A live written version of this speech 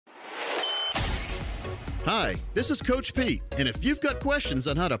Hi, this is Coach Pete, and if you've got questions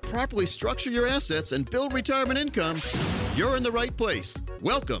on how to properly structure your assets and build retirement income, you're in the right place.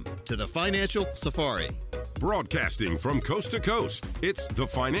 Welcome to the Financial Safari. Broadcasting from coast to coast, it's the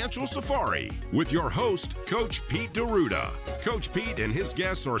Financial Safari with your host, Coach Pete D'Arruda. Coach Pete and his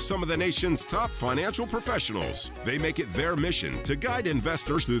guests are some of the nation's top financial professionals. They make it their mission to guide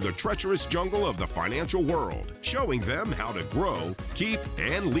investors through the treacherous jungle of the financial world, showing them how to grow, keep,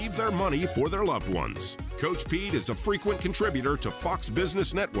 and leave their money for their loved ones. Coach Pete is a frequent contributor to Fox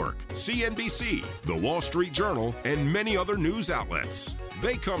Business Network, CNBC, The Wall Street Journal, and many other news outlets.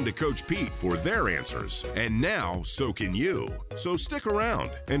 They come to Coach Pete for their answers, and now so can you. So stick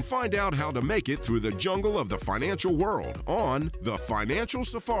around and find out how to make it through the jungle of the financial world on the Financial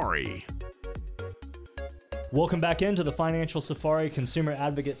Safari. Welcome back into the Financial Safari. Consumer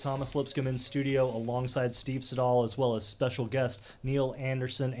advocate Thomas Lipscomb in studio alongside Steve Siddall, as well as special guest Neil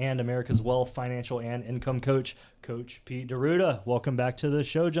Anderson and America's Wealth Financial and Income Coach, Coach Pete D'Arruda. Welcome back to the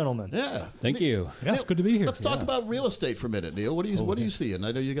show, gentlemen. Yeah. Thank you. Yeah, it's good to be here. Let's talk about real estate for a minute, Neil. What do you see? And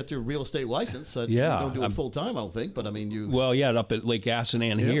I know you got your real estate license. You don't do it full time, I don't think, but I mean you. Well, yeah, up at Lake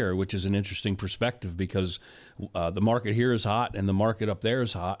Assinan here, which is an interesting perspective because the market here is hot and the market up there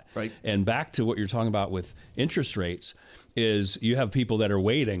is hot. Right. And back to what you're talking about with interest rates is you have people that are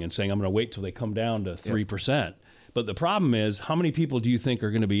waiting and saying, I'm going to wait till they come down to 3%. But the problem is, how many people do you think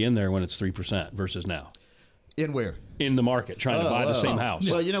are going to be in there when it's 3% versus now? In where? In the market, trying to buy the same house.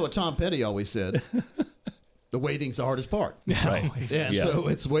 Well, you know what Tom Petty always said. The waiting's the hardest part. Right. Yeah, so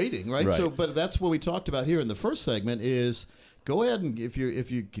it's waiting, right? Right. So, but that's what we talked about here in the first segment is go ahead and if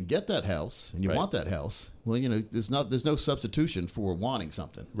you can get that house and you want that house, well, you know, there's no substitution for wanting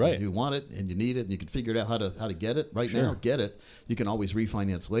something. Right. You want it and you need it and you can figure out how to get it right now. Get it. You can always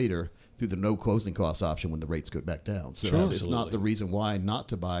refinance later through the no closing costs option when the rates go back down. So it's not the reason why not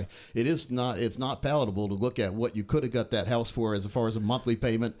to buy. It's not palatable to look at what you could have got that house for as far as a monthly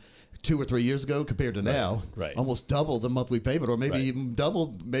payment 2 or 3 years ago compared to now. Right. Almost double the monthly payment, or maybe even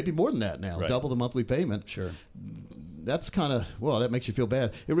double, maybe more than that now. Right. Double the monthly payment. Sure. That's kind of, that makes you feel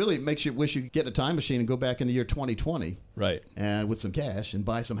bad. It really makes you wish you could get a time machine and go back in the year 2020. Right. And with some cash and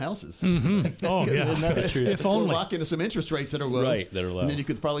buy some houses. Mm-hmm. Oh, yeah. Isn't that true? If only. Or lock into some interest rates that are low. Right, that are low. And then you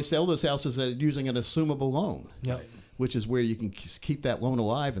could probably sell those houses using an assumable loan. Yep. Which is where you can keep that loan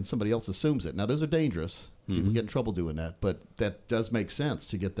alive and somebody else assumes it. Now, those are dangerous. People get in trouble doing that, but that does make sense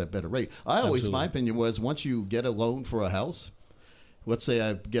to get that better rate. My opinion was once you get a loan for a house, let's say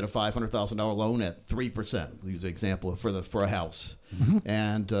I get a $500,000 loan at 3%. Use an example for a house,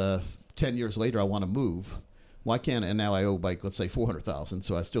 and 10 years later I want to move. Why can't? And now I owe let's say $400,000,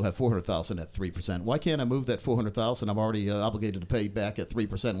 so I still have $400,000 at 3%. Why can't I move that $400,000? I'm already obligated to pay back at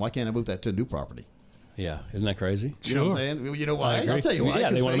 3%. Why can't I move that to a new property? Yeah, isn't that crazy? You know what I'm saying? You know why? I'll tell you why.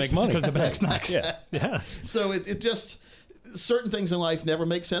 Yeah, they want to make money. Because the bank's not. Yeah. Yes. So it just, certain things in life never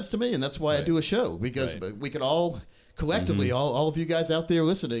make sense to me, and that's why I do a show, because we can all collectively, all of you guys out there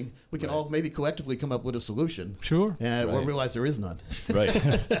listening, we can all maybe collectively come up with a solution. Sure. And we'll realize there is none. Right.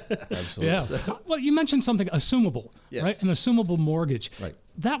 Absolutely. Yeah. Well, you mentioned something assumable, Yes. right? An assumable mortgage. Right.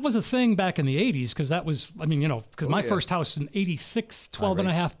 That was a thing back in the 80s because that was, because my first house in 86,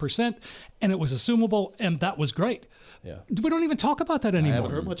 12.5%, and it was assumable, and that was great. Yeah. We don't even talk about that anymore. I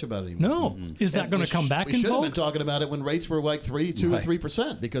haven't heard much about it anymore. No. Is that going to come back we in should have vogue? been talking about it when rates were like 2 or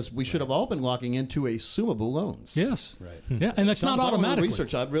 3%, because we should have all been locking into assumable loans. Yes. Right. Yeah, and that's not automatic.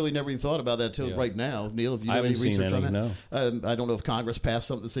 Research. I've really never even thought about that till right now. Neil, have you done any research on that? No. I don't know if Congress passed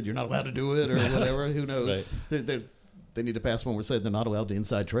something that said you're not allowed to do it or whatever. Who knows? Right. They need to pass one where said they're not allowed to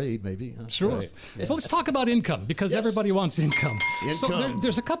inside trade, maybe. Sure. Right. So let's talk about income, because everybody wants income. So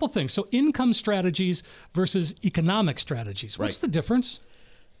there's a couple things. So income strategies versus economic strategies. What's the difference?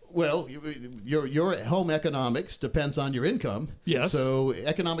 Well, your home economics depends on your income. Yes. So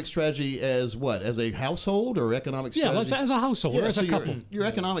economic strategy as what? As a household or economic strategy? Yeah, as a household or as a couple. Your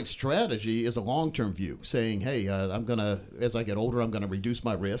economic strategy is a long-term view, saying, hey, as I get older, I'm going to reduce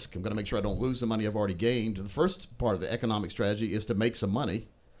my risk. I'm going to make sure I don't lose the money I've already gained. The first part of the economic strategy is to make some money.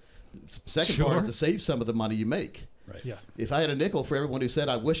 The second part is to save some of the money you make. Right. Yeah. If I had a nickel for everyone who said,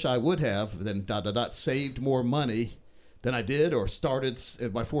 I wish I would have, then ... saved more money than I did, or started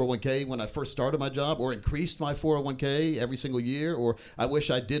my 401k when I first started my job, or increased my 401k every single year, or I wish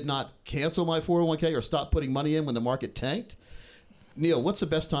I did not cancel my 401k or stop putting money in when the market tanked. Neil, what's the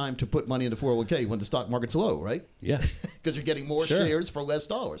best time to put money into 401k? When the stock market's low, right? Yeah. Because you're getting more shares for less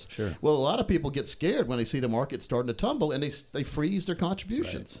dollars. Sure. Well, a lot of people get scared when they see the market starting to tumble, and they freeze their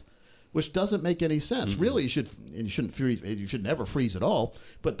contributions. which doesn't make any sense. Really, you shouldn't freeze. You should never freeze at all.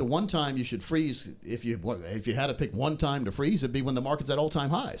 But the one time you should freeze, if you had to pick one time to freeze, it'd be when the market's at all-time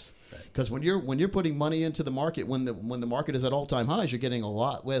highs. Because when you're putting money into the market, when the market is at all-time highs, you're getting a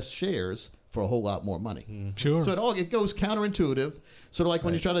lot less shares for a whole lot more money. Sure. So it goes counterintuitive. Sort of like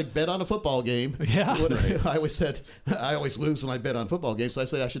when you try to bet on a football game. Yeah. I always lose when I bet on football games. So I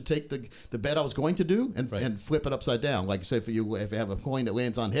said I should take the bet I was going to do and flip it upside down. Like say if you have a coin that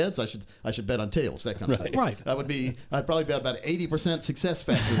lands on heads, I should bet on tails. That kind of thing. Right. I'd probably bet about 80% success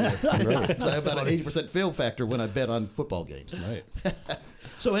factor there. So I have about an 80% fail factor when I bet on football games. Right.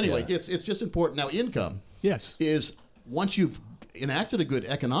 So anyway, it's just important. Now income is once you've enacted a good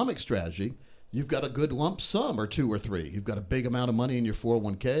economic strategy, you've got a good lump sum or two or three. You've got a big amount of money in your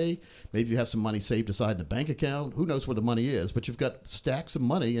 401k. Maybe you have some money saved aside in a bank account. Who knows where the money is? But you've got stacks of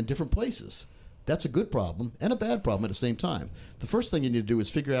money in different places. That's a good problem and a bad problem at the same time. The first thing you need to do is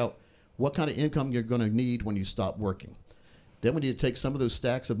figure out what kind of income you're going to need when you stop working. Then we need to take some of those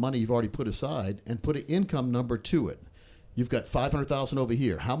stacks of money you've already put aside and put an income number to it. You've got $500,000 over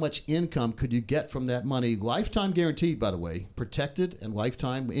here. How much income could you get from that money? Lifetime guaranteed, by the way, protected and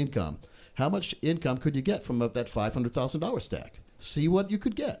lifetime income. How much income could you get from that $500,000 stack? See what you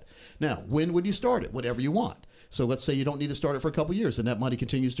could get. Now, when would you start it? Whatever you want. So let's say you don't need to start it for a couple of years and that money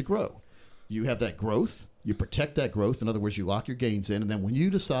continues to grow. You have that growth. You protect that growth. In other words, you lock your gains in. And then when you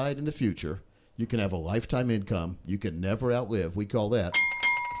decide in the future, you can have a lifetime income you can never outlive. We call that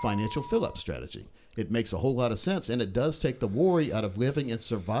financial fill-up strategy. It makes a whole lot of sense, and it does take the worry out of living and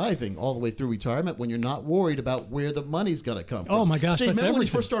surviving all the way through retirement when you're not worried about where the money's going to come from. Oh my gosh, See, that's remember everything. when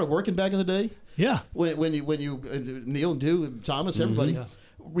you first started working back in the day? Yeah. When you Neil and Dew, Thomas, everybody,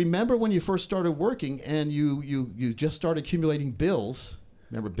 remember when you first started working and you just started accumulating bills.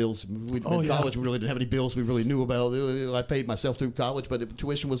 Remember bills? In college, we really didn't have any bills we really knew about. I paid myself through college, but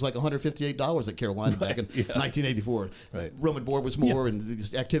tuition was like $158 at Carolina back in 1984. Right. Room and board was more, and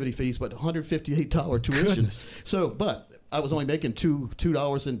activity fees, but $158 tuition. Goodness. So, but I was only making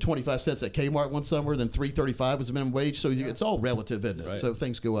 $2.25 at Kmart one summer, then $3.35 was the minimum wage. So it's all relative, isn't it? Right. So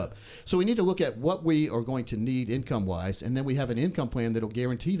things go up. So we need to look at what we are going to need income-wise, and then we have an income plan that will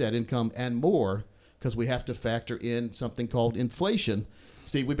guarantee that income and more, because we have to factor in something called inflation.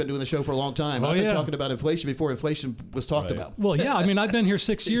 Steve, we've been doing the show for a long time. I've been talking about inflation before inflation was talked about. Well, yeah. I mean, I've been here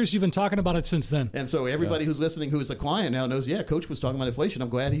 6 years. You've been talking about it since then. And so everybody who's listening who's a client now knows, Coach was talking about inflation. I'm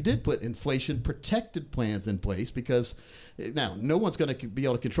glad he did put inflation-protected plans in place because now no one's going to be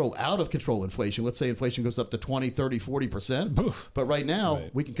able to control out-of-control inflation. Let's say inflation goes up to 20, 30, 40%. But right now,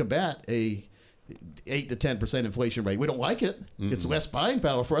 we can combat a 8 to 10% inflation rate. We don't like it. It's less buying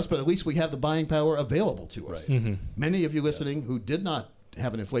power for us, but at least we have the buying power available to us. Many of you listening who did not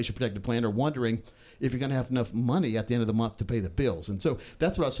have an inflation-protected plan are wondering if you're going to have enough money at the end of the month to pay the bills. And so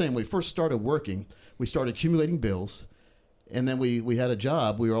that's what I was saying. When we first started working, we started accumulating bills, and then we had a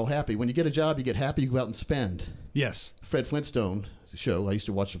job. We were all happy. When you get a job, you get happy, you go out and spend. Yes. Fred Flintstone show, I used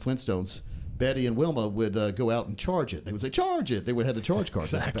to watch the Flintstones. Betty and Wilma would go out and charge it. They would say, charge it. They would have the charge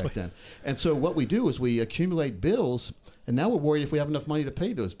cards back then. And so what we do is we accumulate bills, and now we're worried if we have enough money to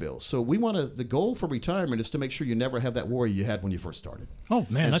pay those bills. So the goal for retirement is to make sure you never have that worry you had when you first started. Oh,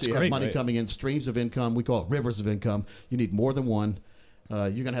 man, and that's so you great. have money coming in, streams of income. We call it rivers of income. You need more than one.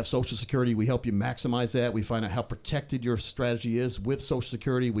 You're going to have Social Security. We help you maximize that. We find out how protected your strategy is with Social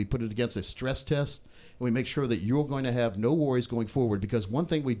Security. We put it against a stress test. And we make sure that you're going to have no worries going forward, because one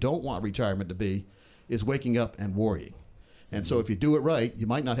thing we don't want retirement to be is waking up and worrying. And so if you do it right, you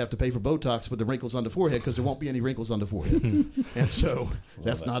might not have to pay for Botox with the wrinkles on the forehead, because there won't be any wrinkles on the forehead. And so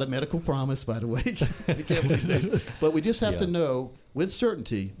that's not a medical promise, by the way. You can't believe this. But we just have to know with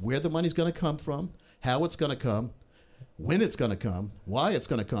certainty where the money's going to come from, how it's going to come, when it's going to come, why it's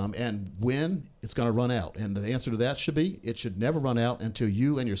going to come, and when it's going to run out. And the answer to that should be, it should never run out until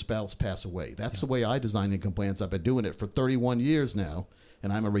you and your spouse pass away. That's the way I design income plans. I've been doing it for 31 years now,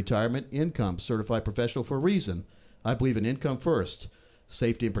 and I'm a retirement income certified professional for a reason. I believe in income first,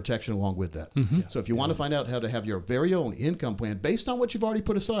 safety and protection along with that. So if you want to find out how to have your very own income plan based on what you've already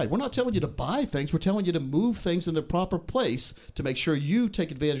put aside, we're not telling you to buy things, we're telling you to move things in the proper place to make sure you take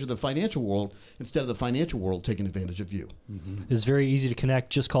advantage of the financial world instead of the financial world taking advantage of you. It's very easy to connect.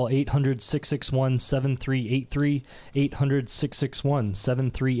 Just call 800-661-7383,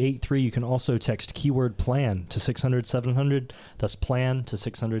 800-661-7383. You can also text keyword plan to 600-700. That's plan to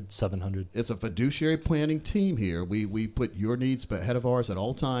 600-700. It's a fiduciary planning team here. We put your needs ahead of ours at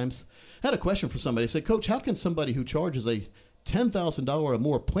all times. I had a question for somebody. I said, Coach, how can somebody who charges a $10,000 or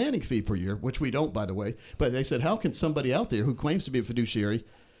more planning fee per year, which we don't, by the way, but they said, how can somebody out there who claims to be a fiduciary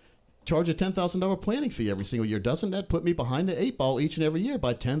charge a $10,000 planning fee every single year. Doesn't that put me behind the 8 ball each and every year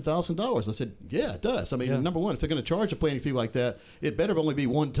by $10,000? I said, yeah, it does. I mean, number one, if they're going to charge a planning fee like that, it better only be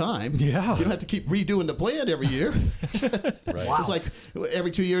one time. Yeah. You don't have to keep redoing the plan every year. Right. Wow. It's like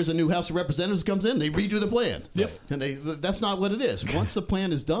every 2 years a new House of Representatives comes in, they redo the plan. Yep. And that's not what it is. Once the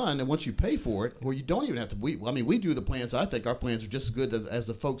plan is done and once you pay for it, or you don't even have to, we do the plans. I think our plans are just as good as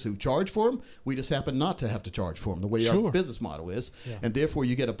the folks who charge for them. We just happen not to have to charge for them the way our business model is. Yeah. And therefore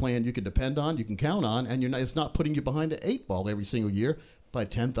you get a plan you can depend on, you can count on, and it's not putting you behind the 8 ball every single year by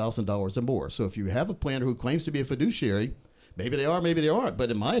 $10,000 or more. So if you have a planner who claims to be a fiduciary, maybe they are, maybe they aren't.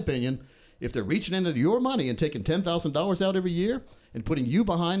 But in my opinion, if they're reaching into your money and taking $10,000 out every year and putting you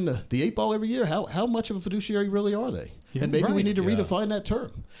behind the 8 ball every year, how much of a fiduciary really are they? Yeah, and maybe we need to redefine that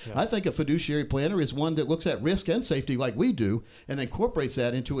term. Yeah. I think a fiduciary planner is one that looks at risk and safety like we do and then incorporates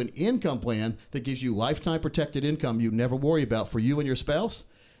that into an income plan that gives you lifetime protected income you never worry about for you and your spouse.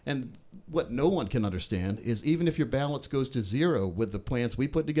 And what no one can understand is even if your balance goes to zero with the plans we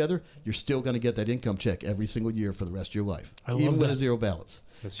put together, you're still going to get that income check every single year for the rest of your life, even with a zero balance.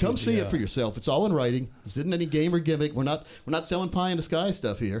 Come see it for yourself. It's all in writing. This isn't any game or gimmick. We're not selling pie in the sky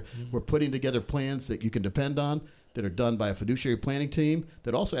stuff here. Mm-hmm. We're putting together plans that you can depend on, that are done by a fiduciary planning team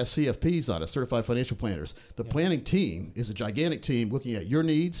that also has CFPs on it, certified financial planners. The planning team is a gigantic team looking at your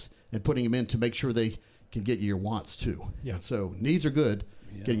needs and putting them in to make sure they can get you your wants too. Yeah. And so needs are good.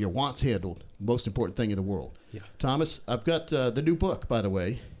 Yeah. Getting your wants handled, most important thing in the world. Yeah. Thomas, I've got the new book, by the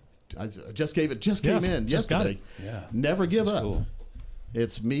way. I just came in yesterday. Yeah. Never Give Up. Cool.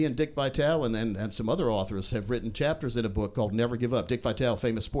 It's me and Dick Vitale and some other authors have written chapters in a book called Never Give Up. Dick Vitale,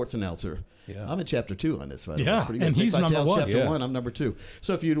 famous sports announcer. Yeah. I'm in chapter 2 on this. By the way. It's pretty good. And he's Dick Vitale's number 1. Chapter 1, I'm number 2.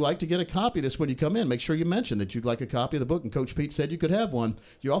 So if you'd like to get a copy of this when you come in, make sure you mention that you'd like a copy of the book, and Coach Pete said you could have one.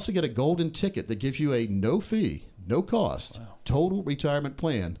 You also get a golden ticket that gives you a no fee, no cost, total retirement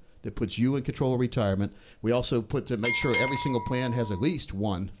plan that puts you in control of retirement. We also put to make sure every single plan has at least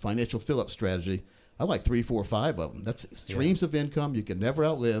one financial fill-up strategy. I like 3, 4, 5 of them. That's streams of income you can never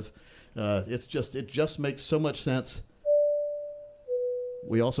outlive. It just makes so much sense.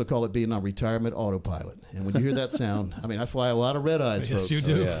 We also call it being on retirement autopilot. And when you hear that sound, I mean, I fly a lot of red eyes, folks. Yes,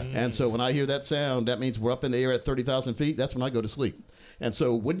 you do. And so when I hear that sound, that means we're up in the air at 30,000 feet. That's when I go to sleep. And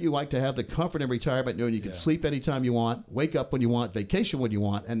so wouldn't you like to have the comfort in retirement knowing you can sleep anytime you want, wake up when you want, vacation when you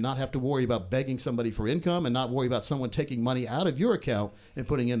want, and not have to worry about begging somebody for income and not worry about someone taking money out of your account and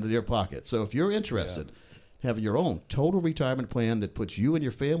putting it into their pocket. So if you're interested, having your own total retirement plan that puts you and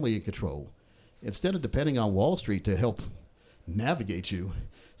your family in control, instead of depending on Wall Street to help navigate you.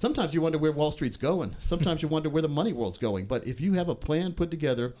 Sometimes you wonder where Wall Street's going. Sometimes you wonder where the money world's going. But if you have a plan put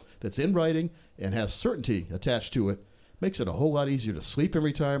together that's in writing and has certainty attached to it, makes it a whole lot easier to sleep in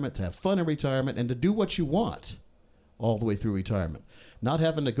retirement, to have fun in retirement, and to do what you want all the way through retirement. Not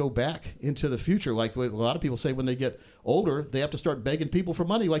having to go back into the future like a lot of people say when they get older, they have to start begging people for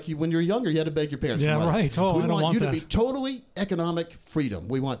money. Like when you're younger, you had to beg your parents for money. Yeah, right. So we want you to be totally economic freedom.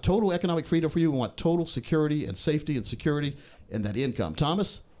 We want total economic freedom for you. We want total security and safety and security and that income.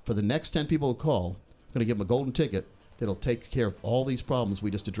 Thomas, for the next 10 people who call, I'm going to give them a golden ticket that'll take care of all these problems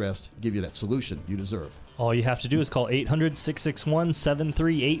we just addressed, give you that solution you deserve. All you have to do is call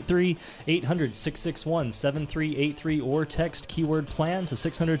 800-661-7383, 800-661-7383, or text keyword PLAN to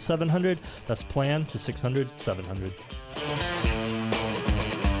 600-700. That's PLAN to 600-700.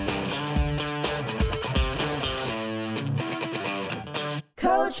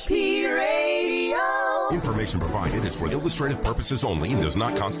 Coach P Radio. Information provided is for illustrative purposes only and does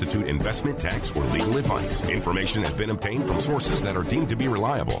not constitute investment, tax, or legal advice. Information has been obtained from sources that are deemed to be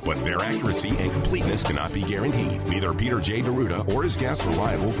reliable, but their accuracy and completeness cannot be guaranteed. Neither Peter J. Deruta or his guests are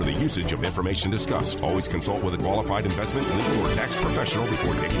liable for the usage of information discussed. Always consult with a qualified investment, legal, or tax professional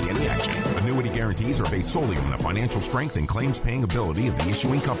before taking any action. Annuity guarantees are based solely on the financial strength and claims-paying ability of the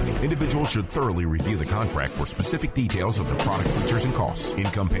issuing company. Individuals should thoroughly review the contract for specific details of the product features and costs.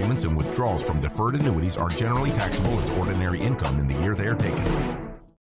 Income payments and withdrawals from deferred annuities are generally taxable as ordinary income in the year they are taken.